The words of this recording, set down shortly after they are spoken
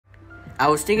I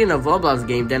was thinking of Roblox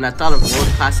game, then I thought of old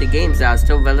classic games that are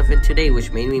still relevant today,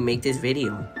 which made me make this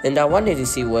video. And I wanted to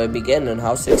see where it began and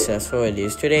how successful it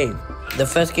is today. The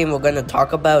first game we're going to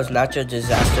talk about is Natural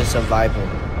Disaster Survival.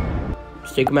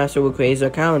 Stickmaster will create his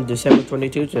account December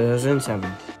 22,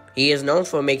 2007. He is known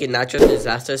for making Natural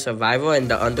Disaster Survival and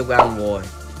the Underground War.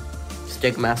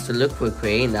 Stickmaster Luke will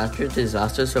create Natural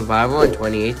Disaster Survival on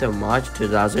 28th of March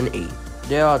 2008.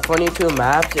 There are 22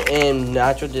 maps in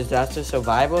Natural Disaster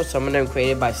Survival, some of them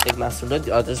created by Stickmaster Luke,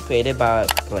 others created by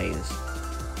players.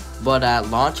 But at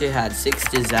launch it had 6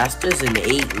 disasters and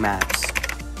 8 maps.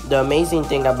 The amazing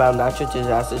thing about Natural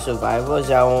Disaster Survival is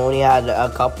that we only had a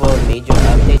couple of major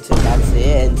updates and that's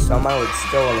it, and somehow it's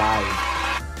still alive.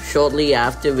 Shortly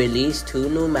after release, 2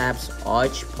 new maps,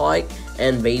 Arch Park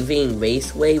and Raving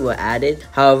Raceway, were added.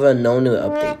 However, no new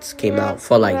updates came out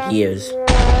for like years.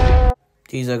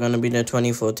 These are going to be the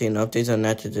 2014 updates on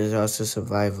Natural Disaster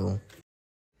Survival.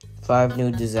 5 new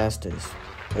disasters: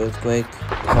 earthquake,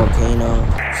 volcano,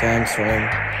 sandstorm,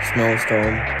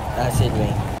 snowstorm, acid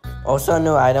rain. Also, a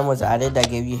new item was added that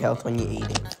gave you health when you're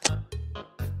eating.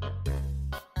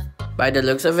 By the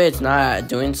looks of it, it's not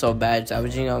doing so bad. It's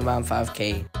averaging around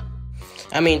 5k.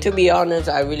 I mean, to be honest,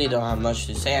 I really don't have much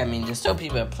to say. I mean, there's still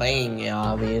people playing it,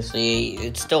 obviously.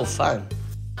 It's still fun.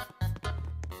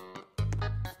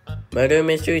 Murder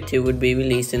Mystery 2 would be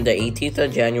released in the 18th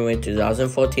of January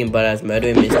 2014, but as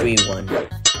Murder Mystery 1.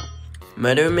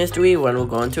 Murder Mystery 1 will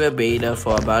go into a beta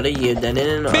for about a year, then in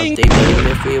an update, Murder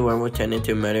Mystery 1 will turn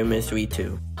into Murder Mystery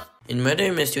 2. In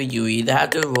Murder Mystery, you either have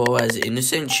to roll as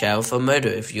innocent sheriff or murder.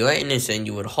 If you are innocent,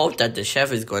 you would hope that the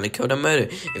sheriff is going to kill the murderer.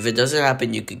 If it doesn't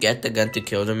happen, you could get the gun to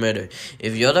kill the murderer.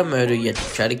 If you're the murderer, you have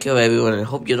to try to kill everyone and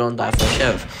hope you don't die for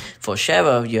sheriff. For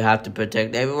sheriff, you have to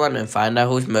protect everyone and find out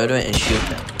who's murdering and shoot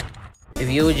them. If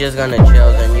you were just gonna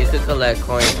chill, then you could collect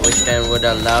coins, which then would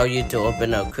allow you to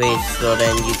open up crates, so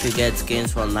then you could get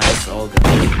skins for nice organs.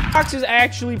 Roblox is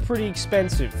actually pretty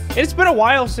expensive. It's been a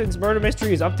while since Murder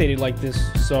Mystery is updated like this,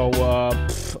 so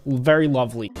very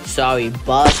lovely. Sorry,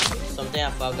 but something I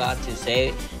forgot to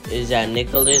say is that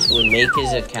Nicholas would make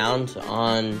his account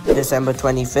on December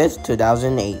 25th,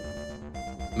 2008.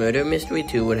 Murder Mystery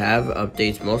 2 would have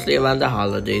updates mostly around the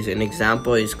holidays. An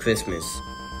example is Christmas.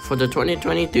 For the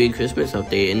 2023 Christmas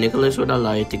update, Nicholas would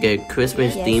allow you to get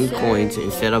Christmas-themed coins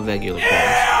instead of regular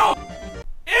coins.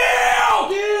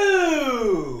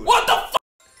 Ew! What the f?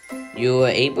 You were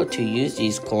able to use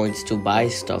these coins to buy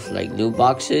stuff like loot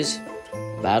boxes,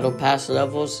 battle pass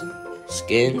levels,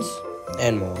 skins,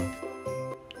 and more.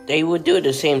 They would do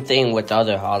the same thing with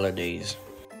other holidays.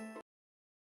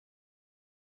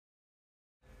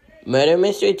 Murder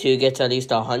Mystery 2 gets at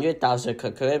least 100,000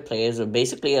 concurrent players, with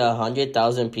basically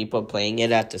 100,000 people playing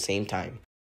it at the same time.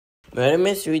 Murder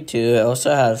Mystery 2 also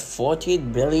has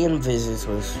 14 billion visits,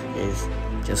 which is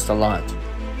just a lot.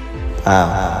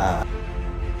 I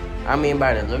mean,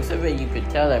 by the looks of it, you could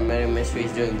tell that Murder Mystery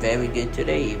is doing very good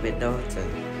today, even though it's a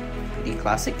pretty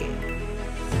classic game.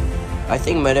 I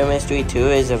think Murder Mystery 2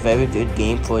 is a very good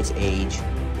game for its age.